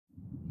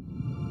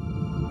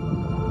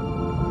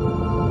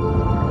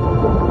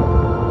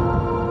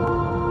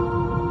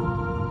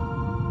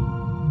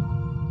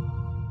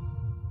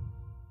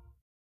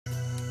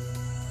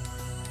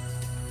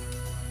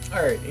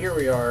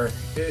are.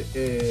 It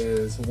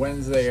is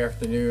Wednesday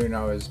afternoon.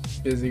 I was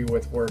busy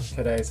with work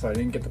today, so I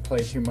didn't get to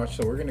play too much.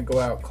 So we're going to go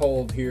out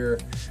cold here.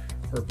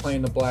 We're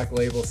playing the Black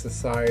Label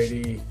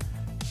Society,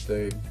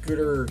 the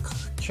Goodr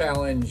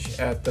Challenge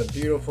at the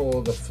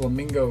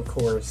Flamingo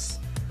course.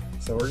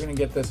 So we're going to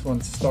get this one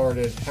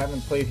started.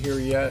 Haven't played here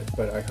yet,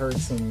 but I heard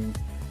some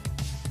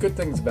good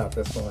things about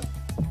this one.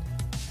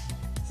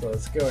 So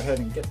let's go ahead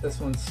and get this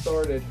one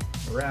started.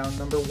 Round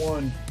number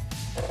one.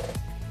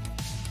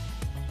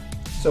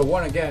 So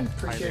one again,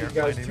 appreciate you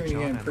guys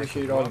tuning in,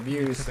 appreciate all the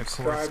views.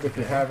 Subscribe if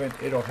you haven't,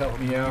 it'll help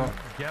me out.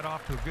 Get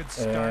off to a good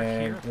start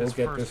here. We'll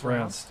get this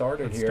round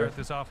started here. Start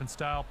this off in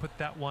style, put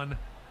that one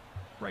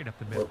right up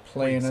the middle. We're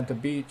playing at the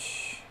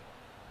beach.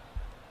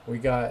 We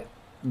got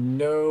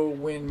no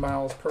wind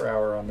miles per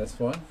hour on this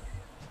one.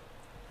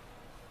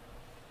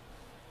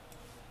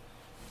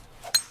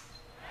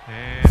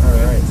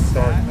 Alright,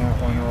 starting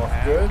that one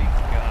off good.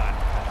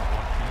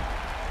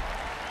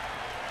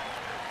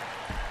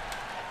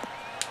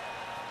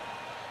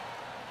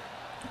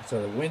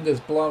 So the wind is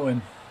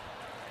blowing.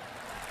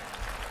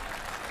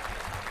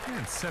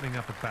 And setting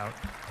up about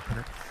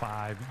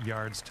 105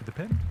 yards to the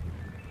pin.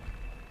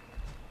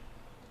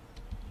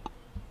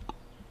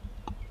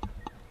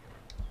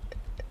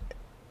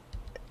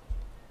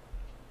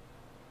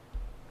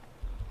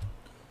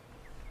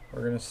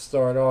 We're going to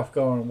start off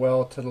going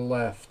well to the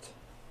left.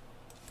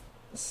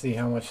 Let's see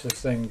how much this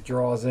thing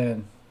draws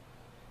in.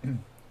 Come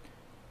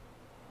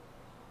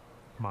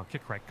on,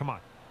 kick right, come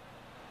on.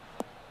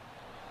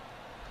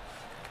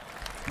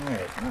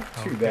 Alright, not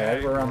too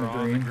bad. We're on the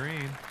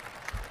green.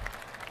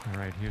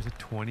 Alright, here's a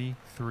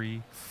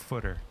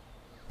 23-footer.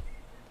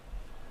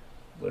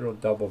 Little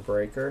double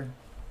breaker.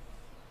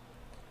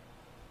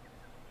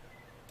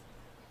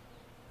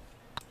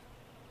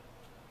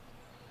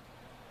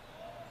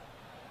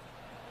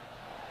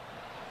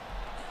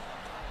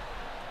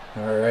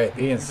 Alright,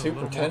 being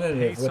super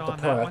tentative with the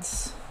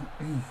putts.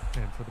 And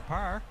for the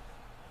par.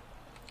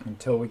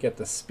 Until we get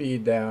the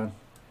speed down.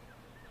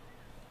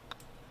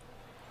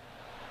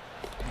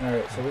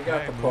 Alright, so we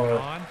got the par.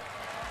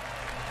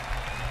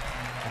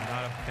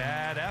 Not a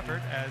bad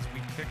effort as we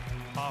kick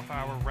off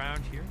our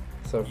round here.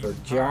 So for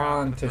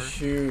John to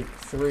shoot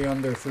 3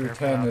 under through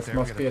 10, this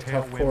must be a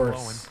tough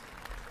course.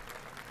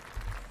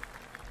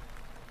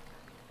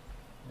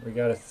 We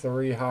got a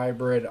 3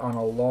 hybrid on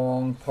a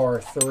long par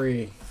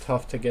 3.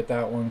 Tough to get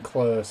that one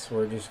close.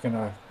 We're just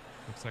gonna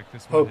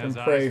hope and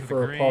pray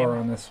for a par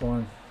on this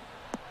one.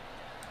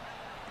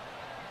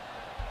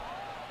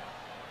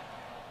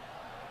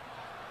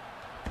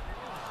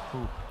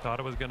 Ooh, thought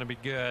it was going to be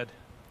good.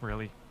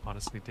 Really,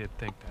 honestly did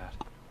think that.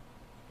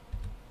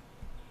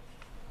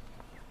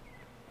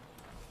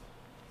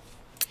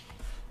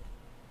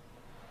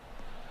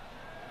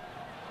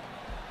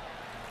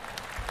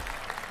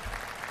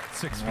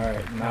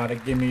 Alright, not a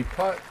gimme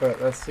putt,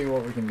 but let's see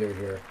what we can do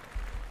here.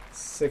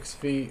 6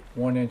 feet,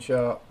 1 inch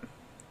up.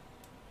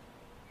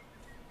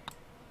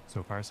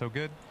 So far, so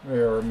good.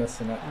 We're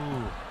missing it.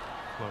 Ooh,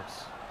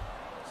 close.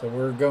 So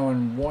we're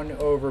going 1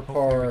 over par.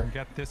 Hopefully we can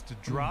get this to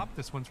drop.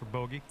 This one's for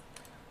bogey.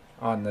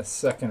 On the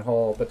second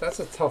hole, but that's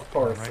a tough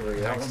par 3.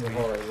 That one's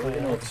hard. We're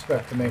going to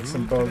expect to make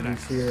some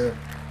bogeys here.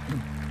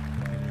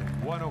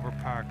 1 over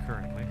par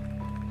currently.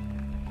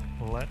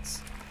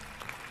 Let's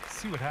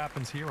see what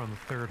happens here on the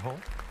third hole.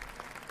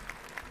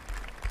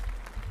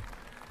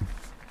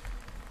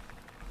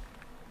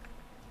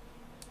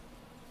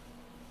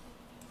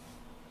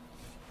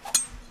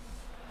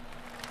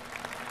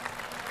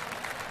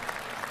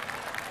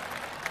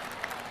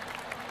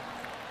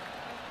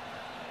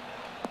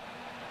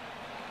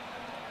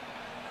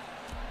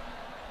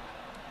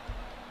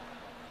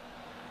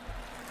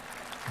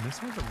 This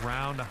one's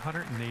around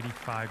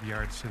 185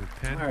 yards to the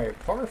pin. All right,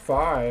 par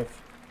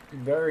 5.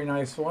 Very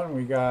nice one.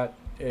 We got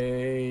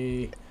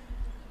a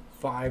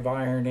 5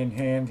 iron in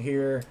hand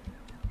here.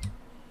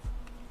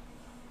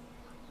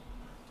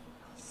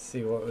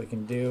 See what we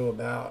can do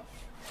about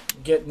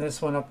getting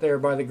this one up there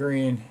by the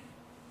green.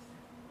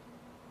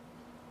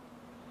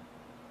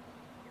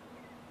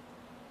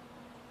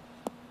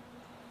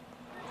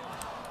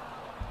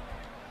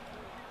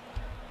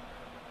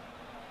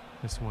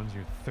 This one's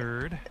your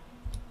third.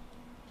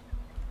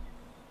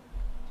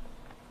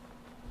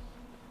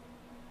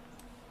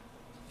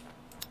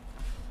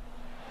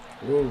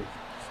 Ooh,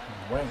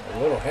 went a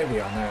little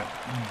heavy on that.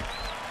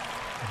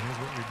 And here's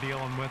what you're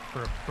dealing with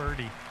for a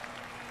birdie.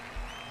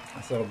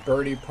 So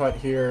birdie putt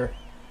here,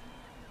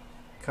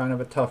 kind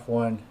of a tough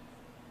one.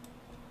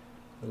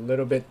 A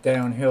little bit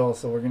downhill,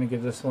 so we're going to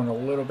give this one a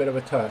little bit of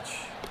a touch.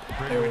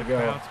 There we go,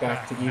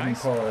 back to even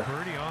par.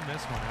 Birdie on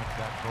this one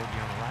after that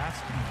bogey on the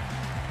last.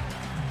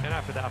 And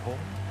after that hole,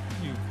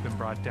 you've been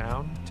brought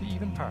down to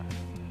even par.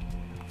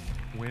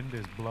 Wind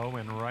is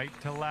blowing right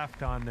to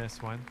left on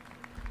this one.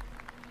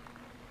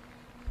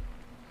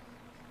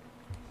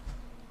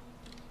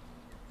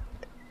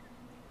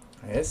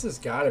 This has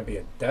got to be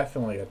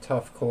definitely a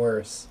tough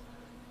course.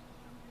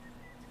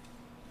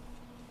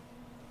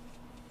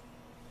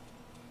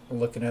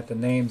 Looking at the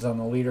names on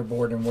the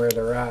leaderboard and where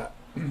they're at.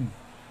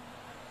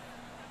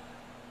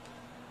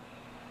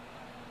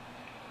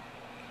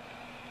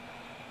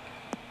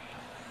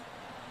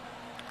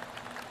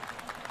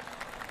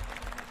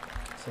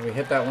 So we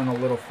hit that one a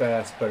little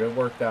fast, but it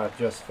worked out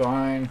just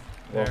fine.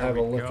 We'll have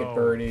a look at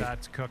birdie.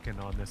 That's cooking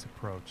on this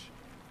approach.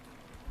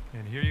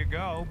 And here you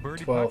go,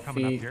 birdie 12 putt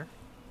coming feet, up here.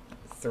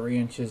 3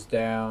 inches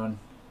down.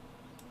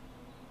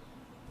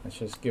 Let's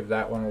just give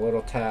that one a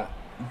little tap.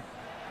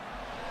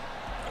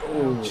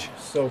 Ooh,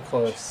 so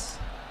close.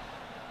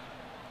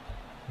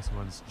 This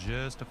one's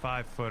just a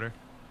 5-footer.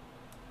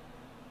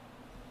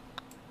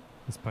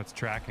 This putt's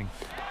tracking.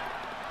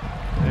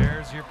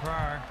 There's your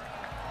par.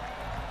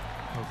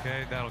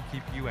 Okay, that'll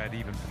keep you at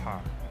even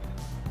par.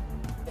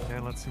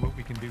 And let's see what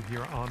we can do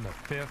here on the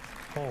 5th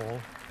hole.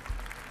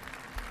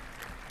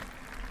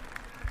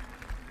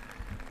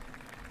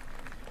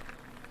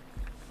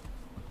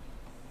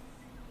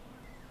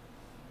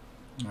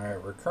 All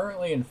right, we're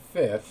currently in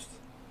 5th.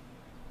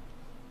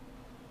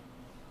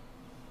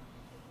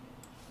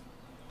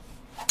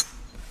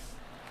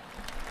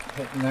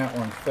 Hitting that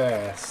one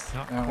fast.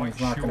 That one's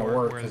not going to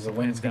work because the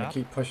wind's going to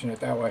keep pushing it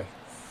that way.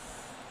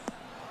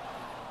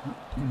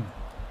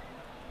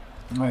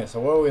 All right, so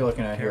what are we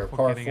looking at here?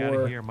 Par 4. Out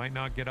of here. Might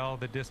not get all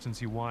the distance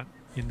you want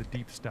in the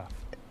deep stuff.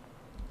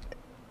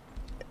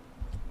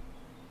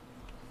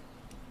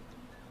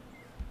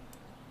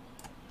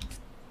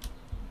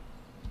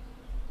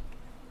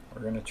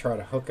 We're going to try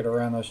to hook it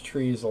around those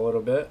trees a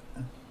little bit.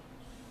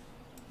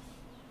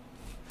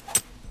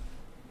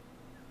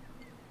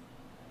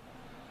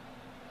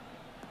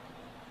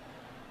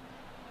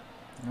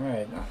 All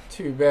right, not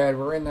too bad.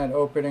 We're in that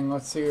opening.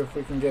 Let's see if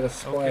we can get a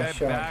splash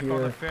shot back here.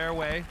 On the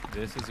fairway.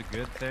 This is a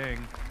good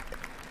thing.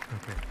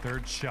 Okay,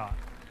 3rd shot.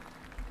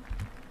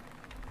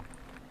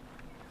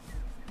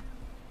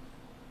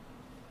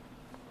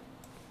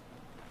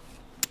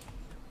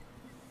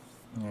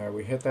 Yeah,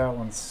 we hit that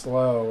one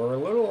slow. We're a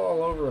little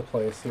all over the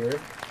place here.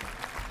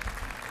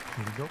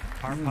 Here we go,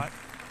 par putt.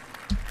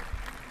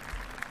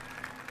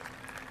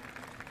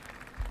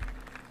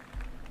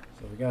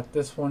 So we got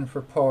this one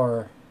for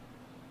par.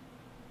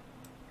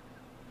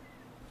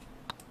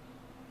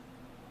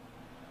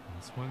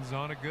 This one's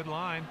on a good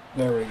line.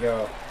 There we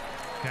go.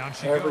 Down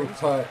she Every goes.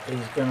 putt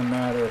is going to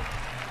matter.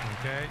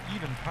 Okay,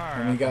 even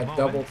par. And we got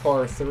double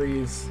par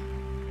 3s.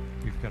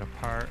 We've got a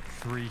par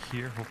 3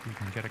 here. Hope we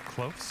can get it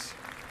close.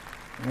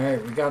 All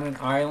right, we got an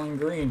island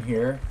green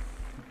here.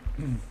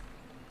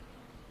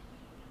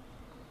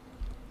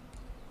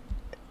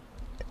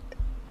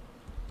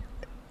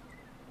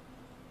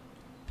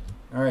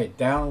 All right,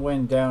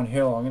 downwind,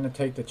 downhill. I'm going to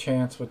take the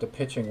chance with the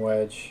pitching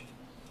wedge.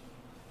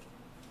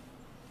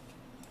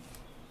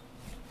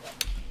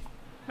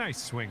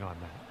 Nice swing on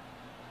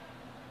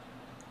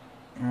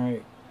that. All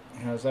right,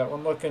 how's that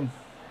one looking?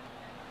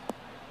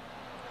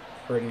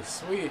 Pretty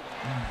sweet.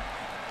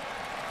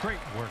 Great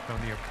work on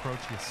the approach.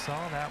 You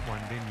saw that one,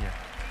 didn't you?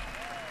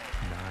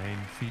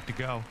 9 feet to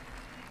go.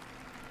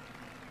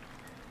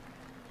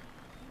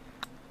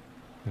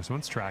 This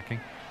one's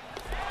tracking.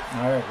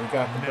 All right, we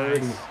got the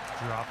birdie.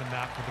 Dropping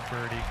that for the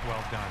birdie.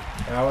 Well done.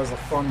 That was a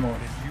fun one.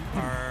 And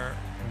you are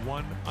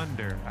 1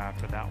 under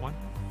after that one.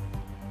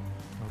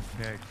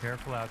 Okay,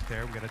 careful out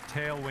there. We got a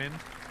tailwind.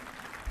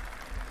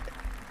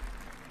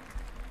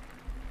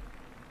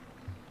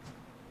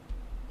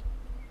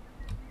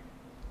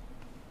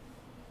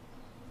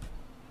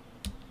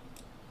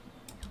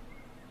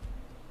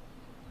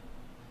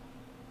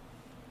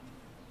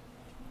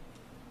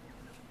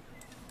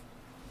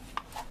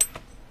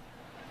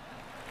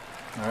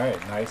 All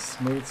right, nice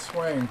smooth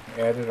swing.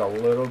 Added a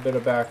little bit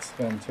of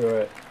backspin to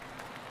it.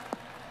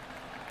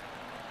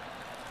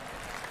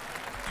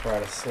 Try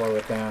to slow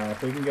it down.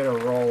 If we can get a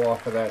roll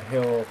off of that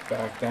hill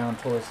back down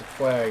towards the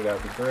flag, that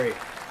would be great.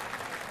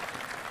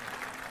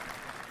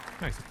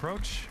 Nice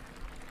approach.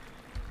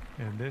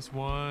 And this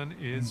one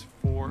is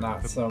for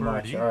Not the so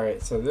birdie. much. All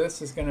right, so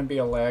this is going to be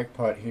a lag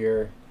putt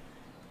here.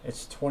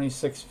 It's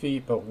 26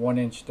 feet, but 1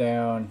 inch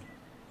down.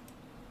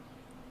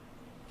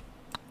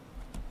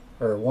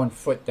 Or 1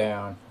 foot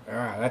down.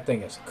 Ah, that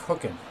thing is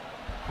cooking.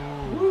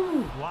 Ooh,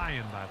 Woo.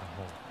 flying by the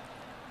hole.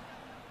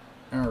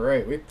 All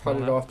right, we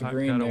putted off the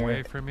green got there.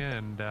 away from you,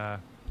 and yeah,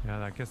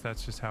 I guess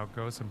that's just how it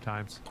goes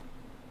sometimes.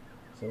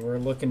 So we're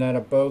looking at a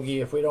bogey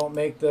if we don't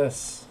make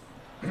this.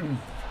 Ooh,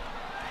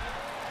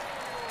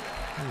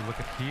 look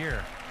at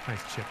here.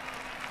 Nice chip.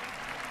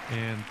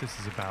 And this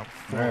is about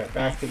 4 All right, feet.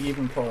 back to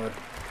even par.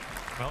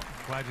 Well,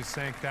 glad you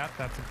sank that.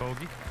 That's a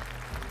bogey.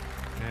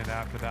 And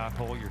after that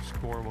hole, your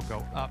score will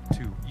go up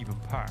to even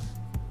par.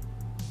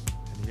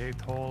 And the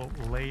 8th hole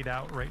laid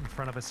out right in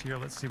front of us here.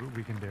 Let's see what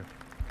we can do.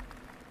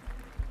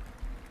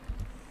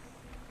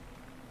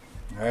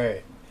 All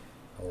right,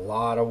 a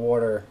lot of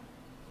water.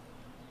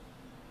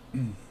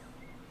 We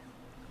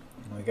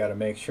got to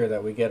make sure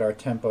that we get our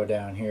tempo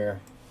down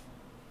here.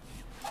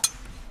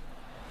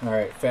 All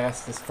right,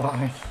 fast is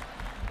fine.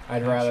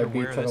 I'd rather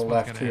be to the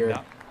left here.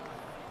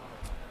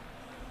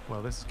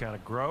 Well, this is kind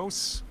of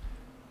gross.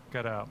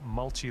 Got a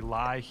mulchy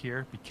lie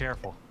here. Be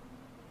careful.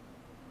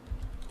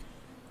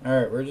 All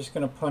right, we're just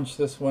going to punch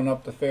this one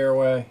up the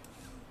fairway.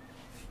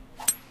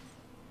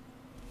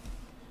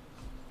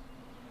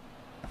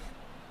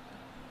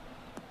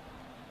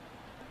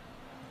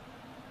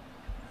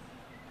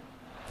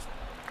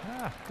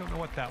 Don't know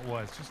what that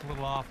was. Just a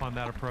little off on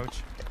that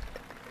approach.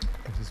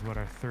 This is what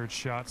our third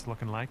shot's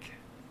looking like.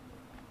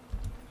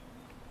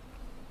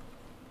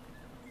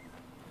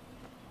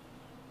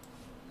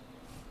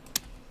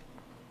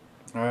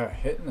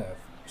 Hitting the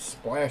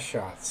splash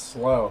shot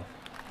slow.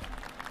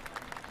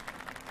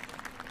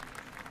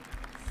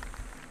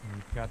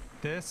 You've got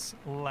this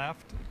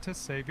left to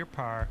save your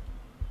par.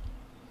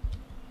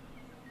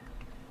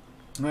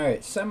 All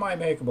right,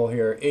 semi-makeable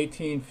here.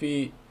 18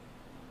 feet,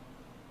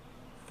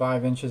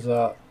 5 inches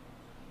up.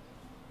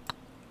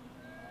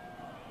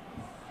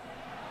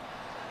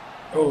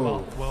 Oh,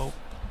 whoa.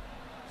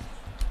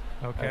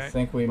 Okay. I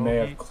think we may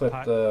have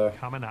clipped the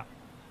coming up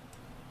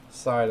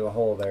side of the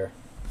hole there.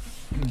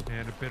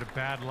 And a bit of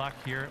bad luck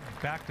here.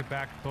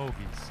 Back-to-back bogeys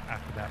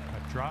after that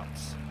putt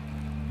drops.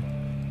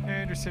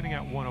 And you're sitting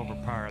at 1 over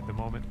par at the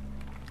moment.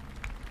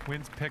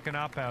 Wind's picking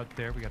up out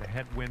there. We got a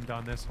headwind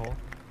on this hole.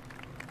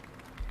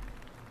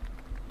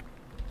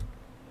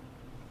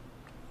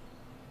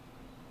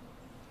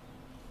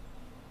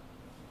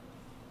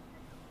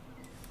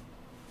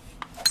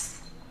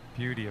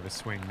 Beauty of a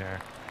swing there.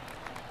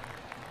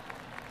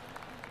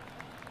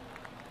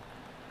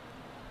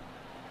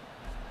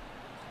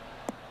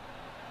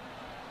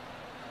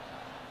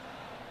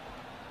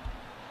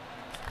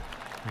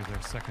 Here's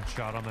our second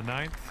shot on the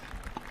 9th.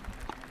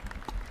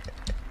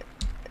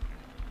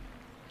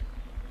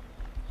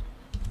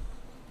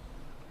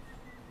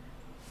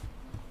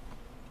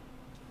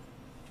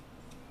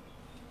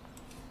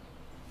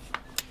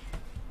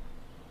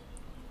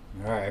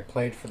 All right, I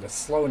played for the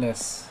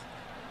slowness.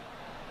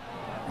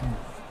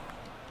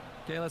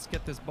 Okay, let's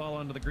get this ball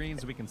onto the green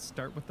so we can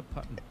start with the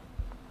putting.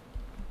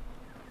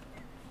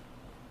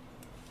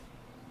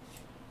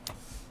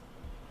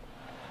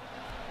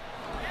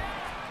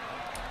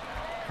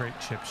 Great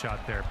chip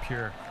shot there.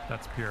 Pure.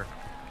 That's pure.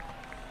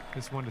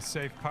 This one to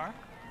save par.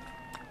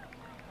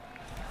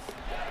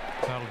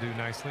 That'll do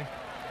nicely.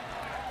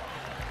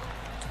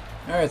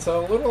 All right,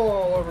 so a little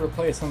all over the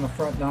place on the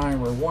front 9.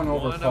 We're 1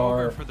 over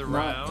par. For the Not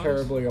round.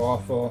 terribly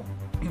awful.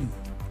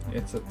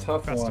 It's a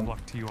tough Best one. of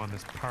luck to you on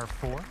this par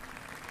 4.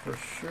 For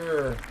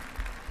sure.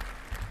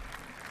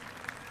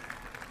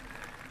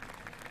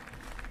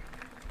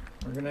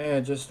 We're going to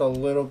add just a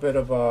little bit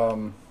of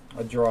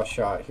a draw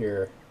shot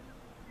here.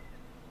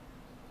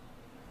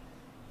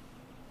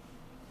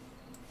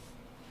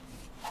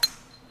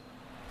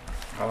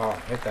 Oh,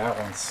 hit that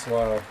one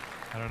slow.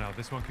 I don't know.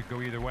 This one could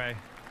go either way.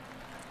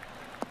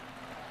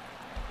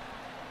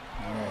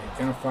 All right,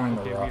 gonna find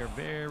the Okay, rough. we are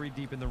very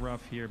deep in the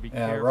rough here. Be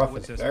Yeah, careful rough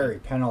with is this very one.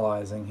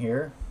 penalizing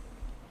here.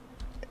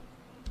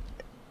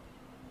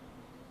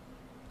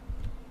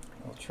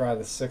 I'll try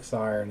the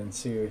 6-iron and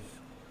see if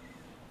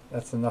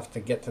that's enough to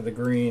get to the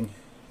green.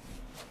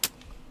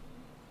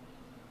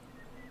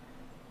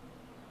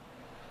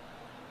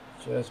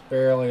 Just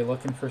barely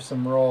looking for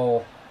some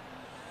roll.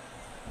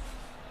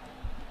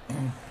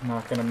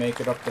 Not gonna make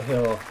it up the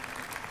hill.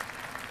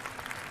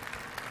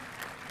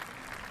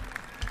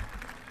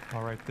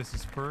 All right, this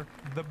is for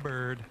the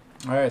bird.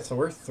 All right, so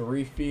we're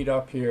 3 feet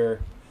up here.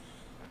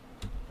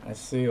 I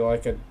see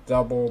like a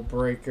double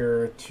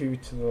breaker, 2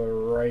 to the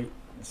right,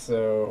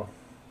 so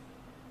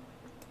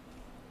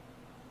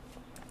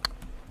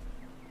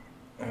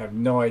I have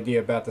no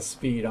idea about the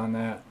speed on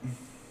that.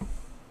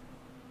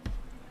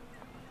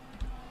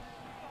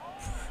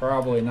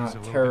 Probably Use a not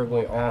little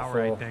terribly bit more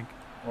power, awful, I think.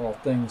 all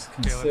things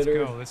Okay, considered.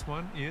 let's go. This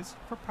one is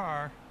for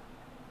par.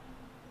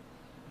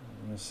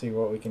 Let's see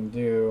what we can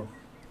do.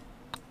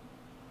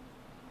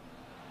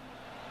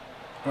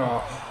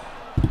 Oh.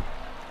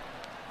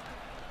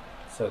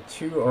 So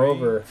 2 3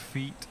 over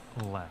feet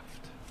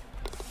left.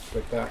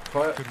 with that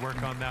putt. Good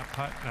work on that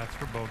putt. That's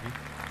for bogey.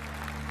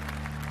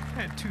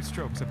 And 2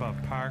 strokes above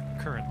par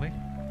currently.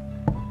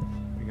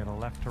 We got a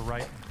left to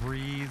right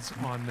breeze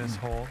on this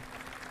hole.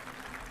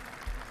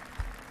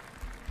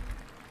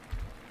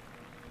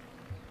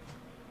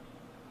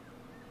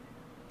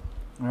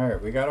 All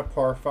right, we got a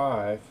par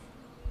 5.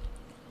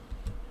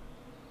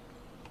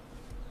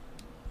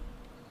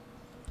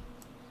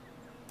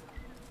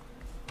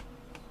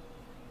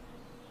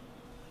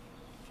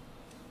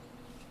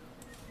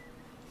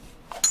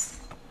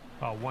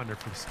 Oh,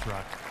 wonderful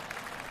struck.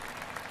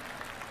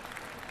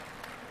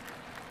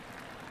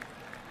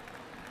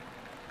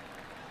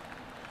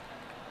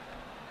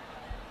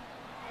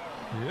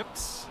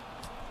 Yips.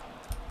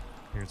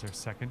 Here's our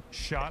second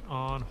shot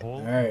on hole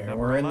All right, and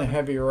number we're in the 11.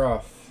 heavy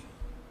rough.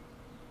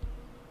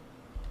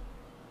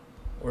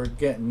 We're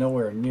getting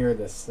nowhere near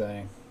this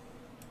thing.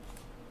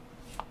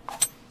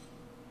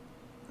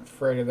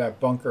 Afraid of that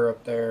bunker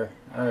up there.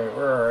 All right,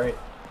 we're all right.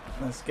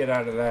 Let's get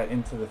out of that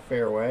into the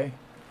fairway.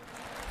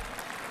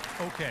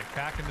 Okay,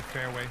 back in the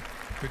fairway.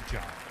 Good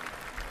job.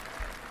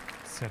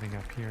 Setting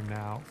up here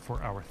now for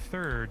our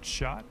third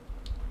shot.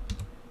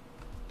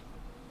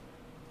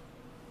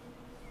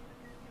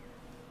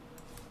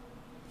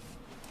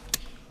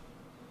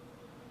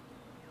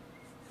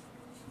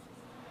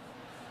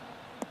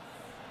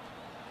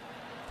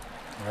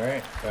 All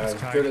right, Let's as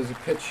try good it. as a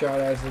pitch shot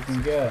as we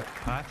can get.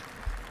 Putt.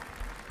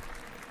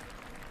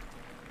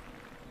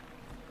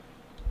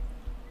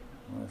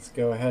 Let's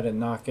go ahead and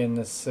knock in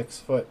this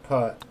 6-foot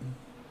putt.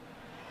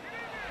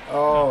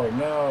 Oh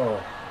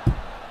no.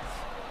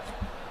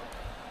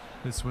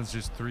 This one's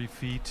just 3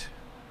 feet.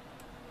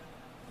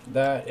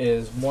 That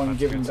is one That's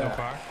given good so back.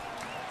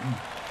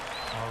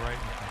 far. All right,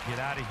 you can get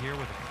out of here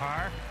with a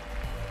par.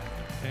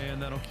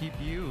 And that'll keep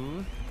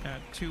you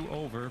at 2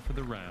 over for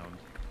the round.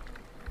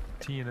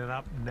 Teeing it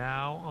up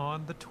now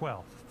on the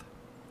 12th.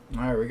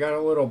 Alright, we got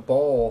a little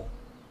bowl.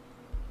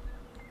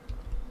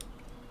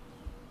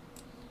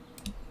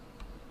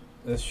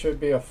 This should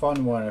be a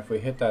fun one if we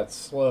hit that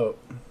slope.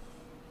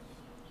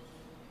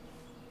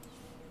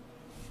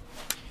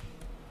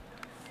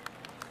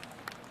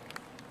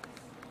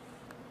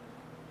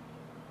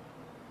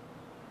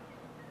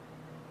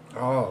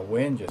 Oh,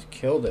 wind just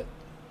killed it.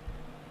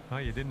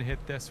 Well, you didn't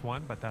hit this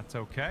one, but that's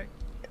okay.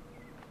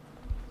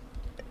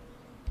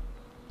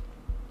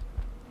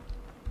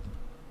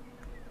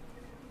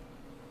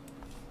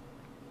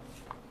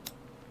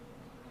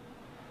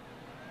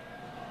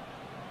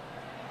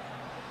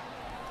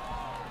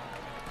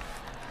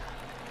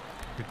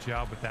 Good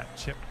job with that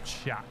chip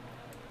shot.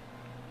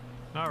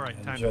 All right,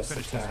 And time to just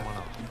finish this attack. one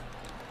up.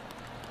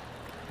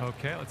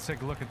 Okay, let's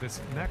take a look at this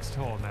next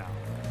hole now.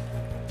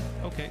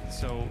 Okay,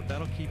 so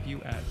that'll keep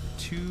you at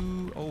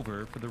 2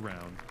 over for the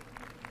round.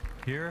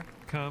 Here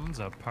comes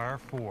a par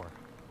 4.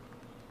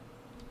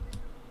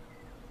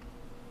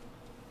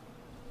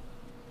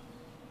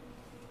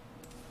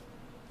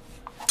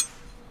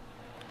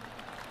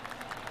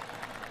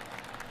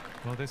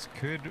 Well, this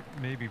could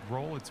maybe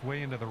roll its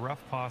way into the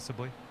rough,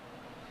 possibly.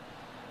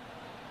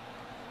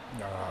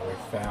 Oh,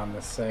 we found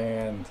the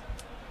sand.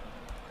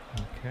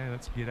 Okay,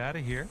 let's get out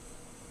of here.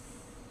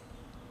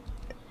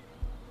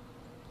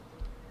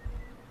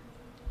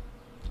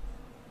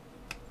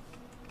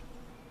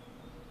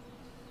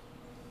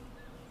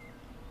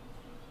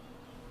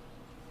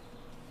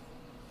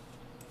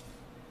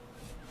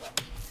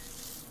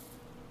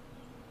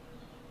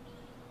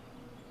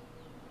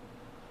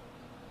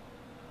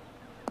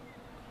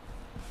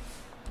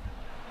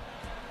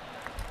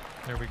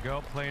 There we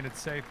go, playing it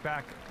safe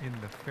back in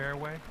the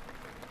fairway.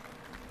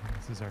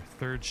 This is our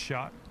 3rd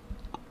shot.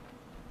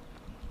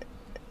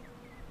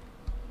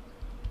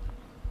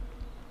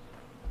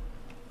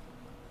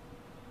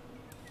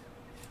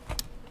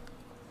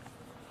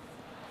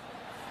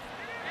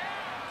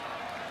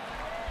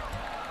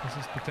 This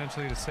is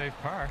potentially the safe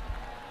par.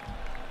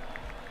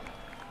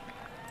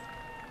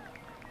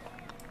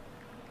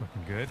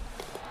 Looking good.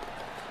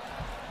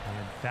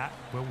 And that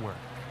will work.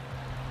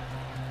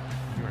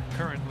 You are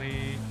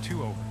currently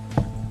 2 over.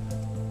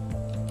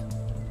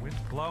 Wind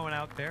blowing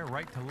out there,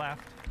 right to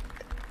left.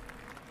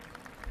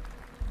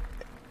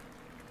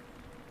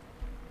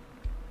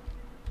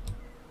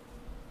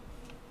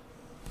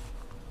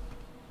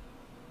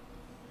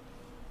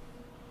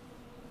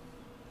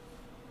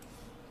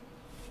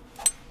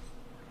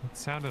 It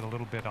sounded a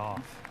little bit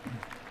off.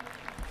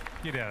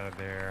 Get out of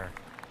there.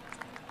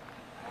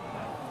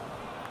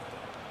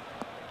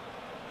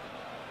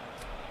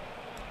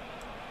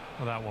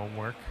 Well, that won't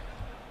work.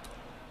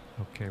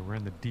 Okay, we're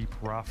in the deep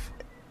rough.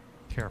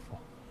 Careful.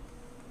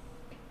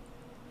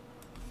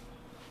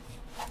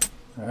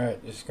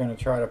 Alright, just gonna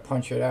try to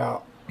punch it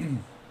out.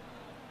 And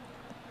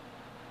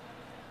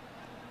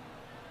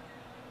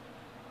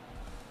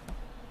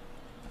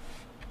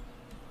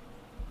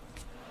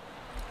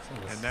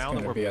now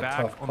that we're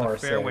back on the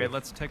fairway,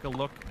 let's take a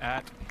look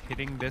at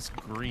hitting this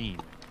green.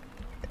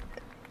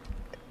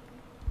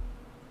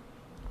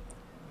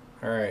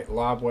 Alright,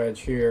 lob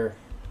wedge here.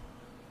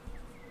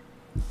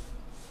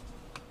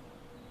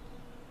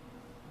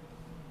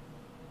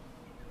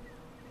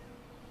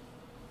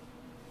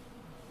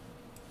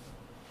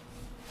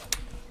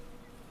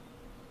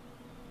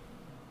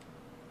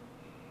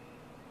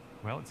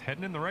 Well, it's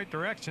heading in the right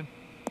direction.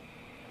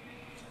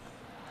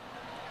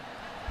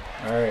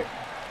 Alright,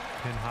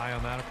 Pin high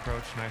on that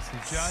approach, nicely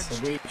judged.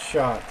 sweet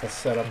shot to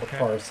set up a par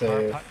Par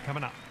save. putt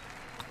coming up.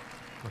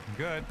 Looking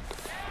good.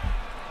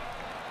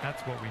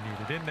 That's what we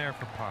needed in there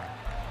for par.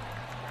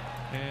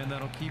 And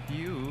that'll keep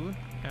you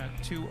at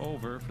 2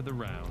 over for the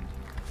round.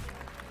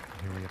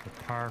 Here we have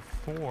the par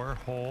 4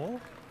 hole.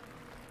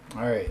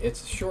 Alright,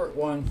 it's a short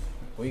one.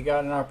 We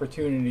got an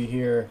opportunity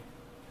here.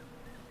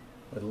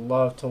 Would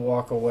love to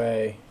walk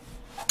away.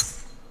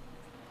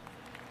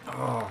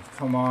 Oh,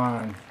 come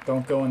on.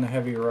 Don't go in the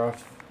heavy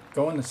rough.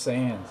 Go in the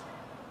sand.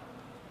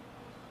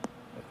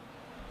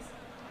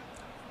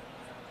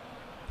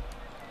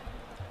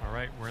 All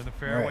right, we're in the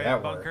fairway Alright,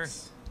 that bunker.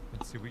 works.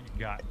 Let's see what you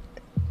got.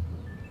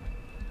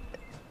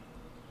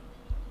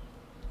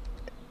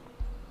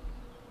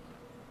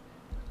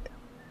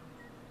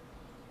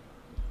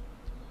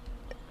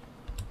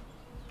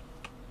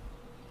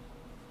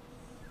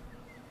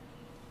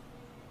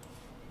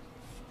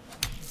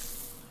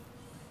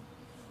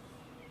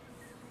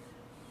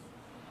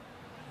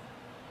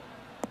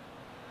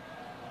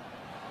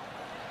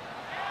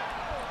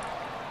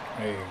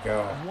 There you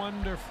go.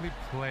 Wonderfully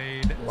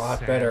played. A lot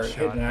sand better shot.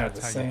 hitting out of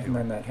That's the how you sand do it.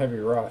 than that heavy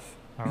rough.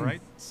 All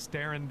right,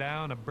 staring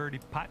down a birdie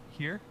putt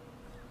here.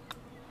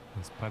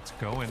 This putt's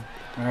going.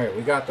 All right,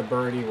 we got the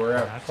birdie. We're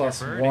at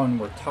 +1.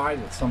 We're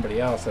tied with somebody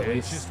else. At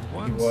least just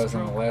he was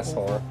on the last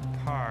hole.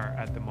 Par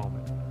at the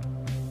moment.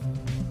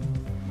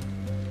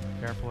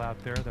 Careful out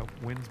there. The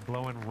wind's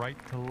blowing right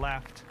to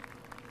left.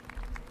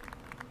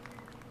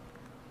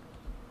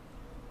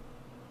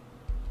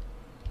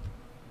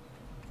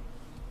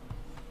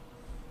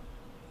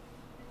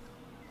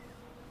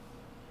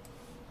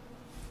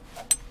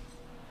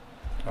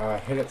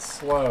 Hit it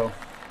slow.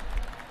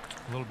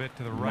 A little bit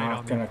to the right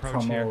on the approach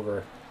come here.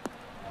 Over.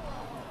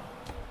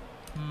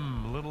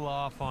 A little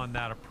off on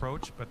that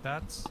approach, but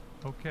that's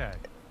okay.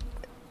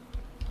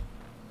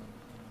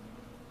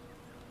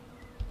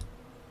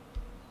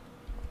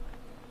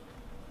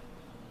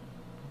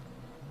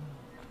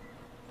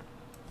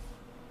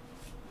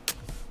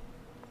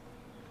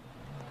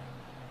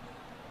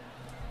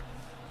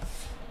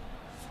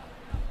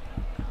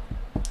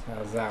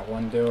 How's that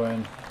one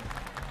doing?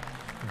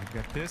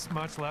 We've got this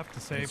much left to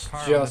save it's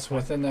par. Just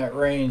within that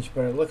range,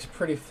 but it looks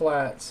pretty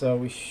flat, so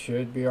we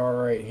should be all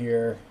right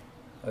here.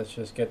 Let's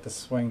just get the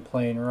swing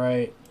plane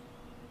right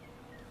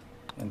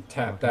and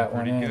tap that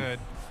one in. Good.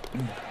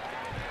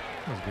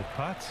 That was a good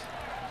putt.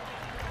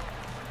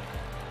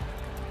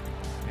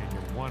 And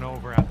you're 1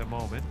 over at the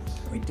moment.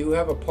 We do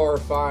have a par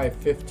 5,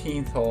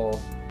 15th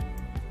hole.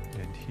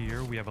 And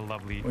here we have a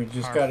lovely We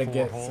just got to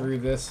get hole. through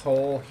this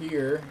hole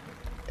here.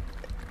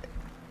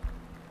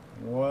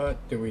 What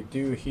do we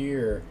do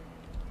here?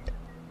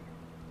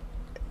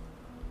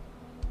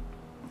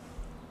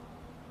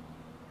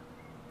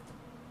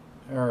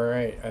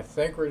 Alright, I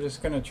think we're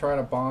just going to try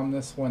to bomb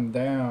this one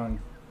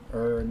down.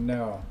 Or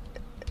no.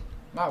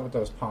 Not with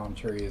those palm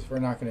trees. We're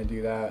not going to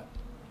do that.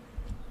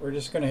 We're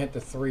just going to hit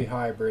the 3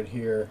 hybrid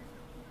here.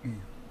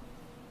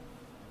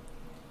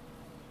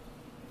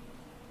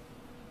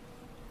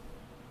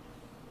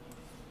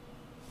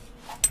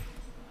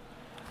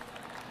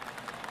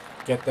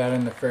 Get that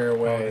in the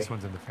fairway. Oh, this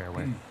one's in the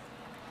fairway.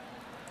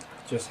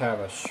 Just have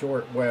a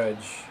short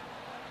wedge.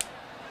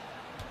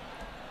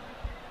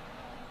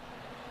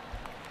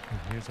 And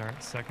here's our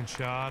second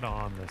shot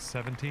on the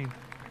 17th.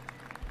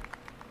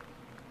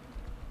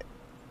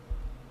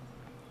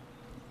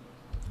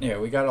 Yeah,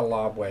 we got a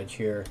lob wedge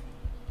here.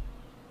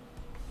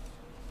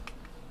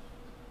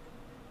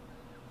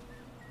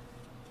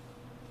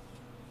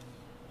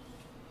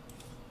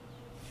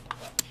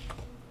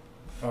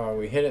 Oh,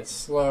 we hit it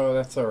slow.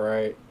 That's all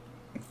right.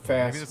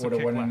 Fast would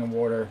have went in the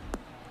water.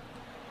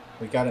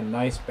 We got a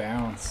nice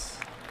bounce.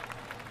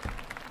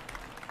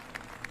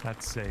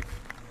 That's safe.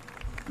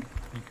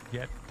 You can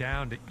get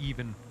down to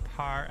even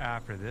par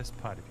after this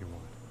putt if you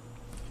want.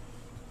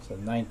 So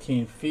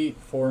 19 feet,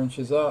 4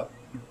 inches up.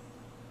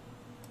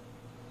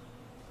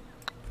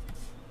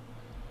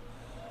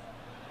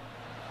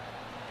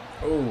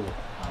 Oh.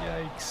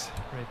 Yikes.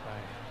 Right by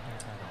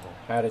the hole.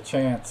 Had a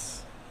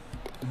chance.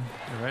 All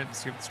right, let's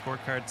see what the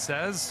scorecard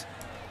says.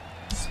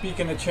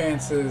 Speaking of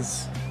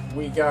chances,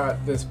 we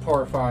got this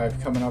par 5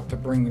 coming up to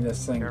bring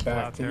this thing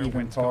back to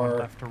even par.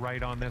 Left to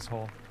right on this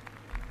hole.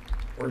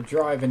 We're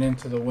driving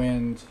into the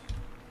wind.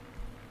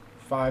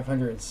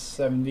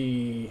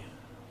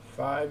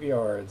 575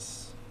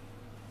 yards.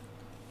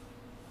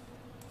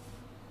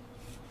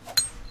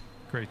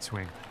 Great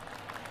swing.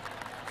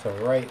 So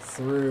right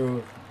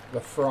through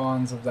the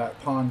fronds of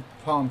that palm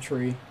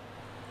tree.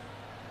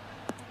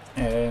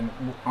 And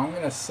I'm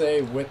going to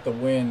say with the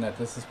wind that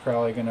this is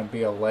probably going to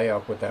be a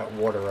layup with that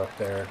water up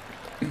there.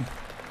 And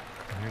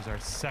here's our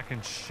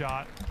second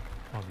shot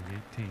on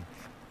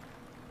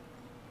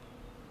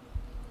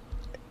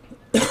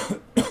the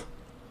 18th.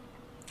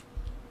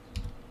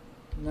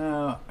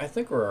 No, I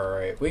think we're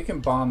alright. We can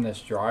bomb this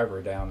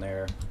driver down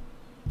there.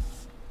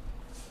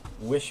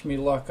 Wish me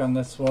luck on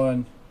this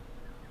one.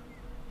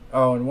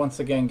 Oh, and once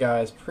again,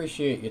 guys,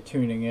 appreciate you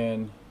tuning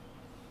in.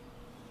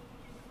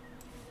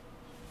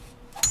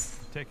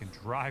 Taking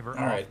driver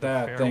all right, off the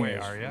that thing fairway,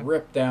 is are ya?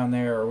 ripped down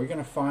there. Are we going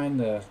to find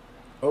the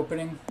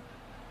opening?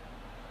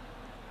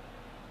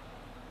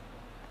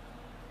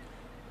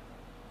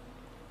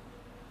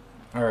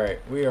 All right,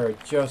 we are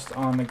just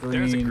on the green.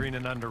 There's a green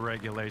and under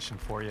regulation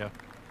for you.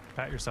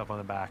 Pat yourself on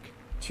the back.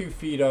 2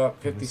 feet up,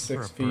 And 56 this is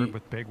for a feet. bird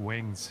with big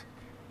wings.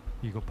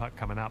 Eagle putt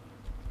coming up.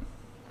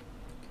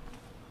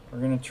 We're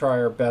going to try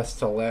our best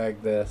to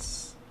lag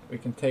this. We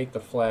can take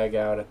the flag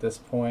out at this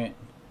point.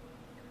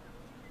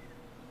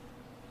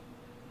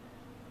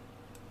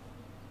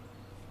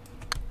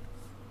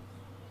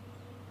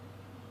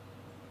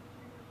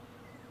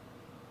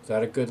 Is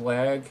that a good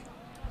lag?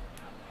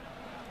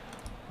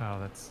 Oh,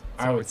 that's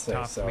I would say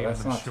tough so. leaving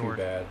That's them not short.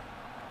 too bad.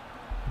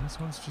 And this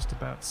one's just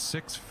about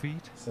 6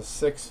 feet. So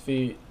 6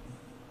 feet.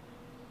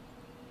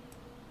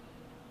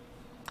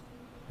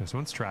 This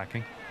one's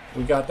tracking.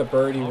 We got the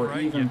birdie. All We're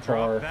right, even you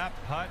par. drop that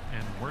putt,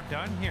 and we're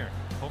done here.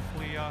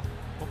 Hopefully, I'll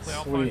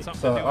find Sweet.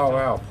 something So, to do. oh until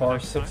wow, the par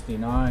next time.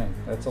 69.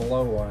 That's a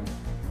low one.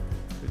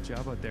 Good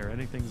job out there.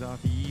 Anything's off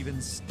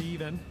even,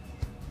 Steven.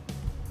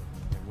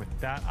 And with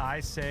that, I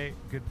say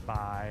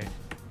goodbye.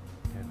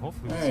 And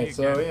hopefully All we'll see you right,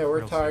 so again yeah, we're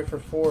real tied soon.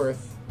 for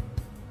 4th.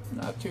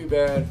 Not too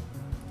bad.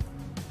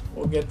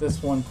 we'll get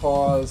this one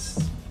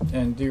paused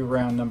and do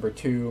round number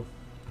 2.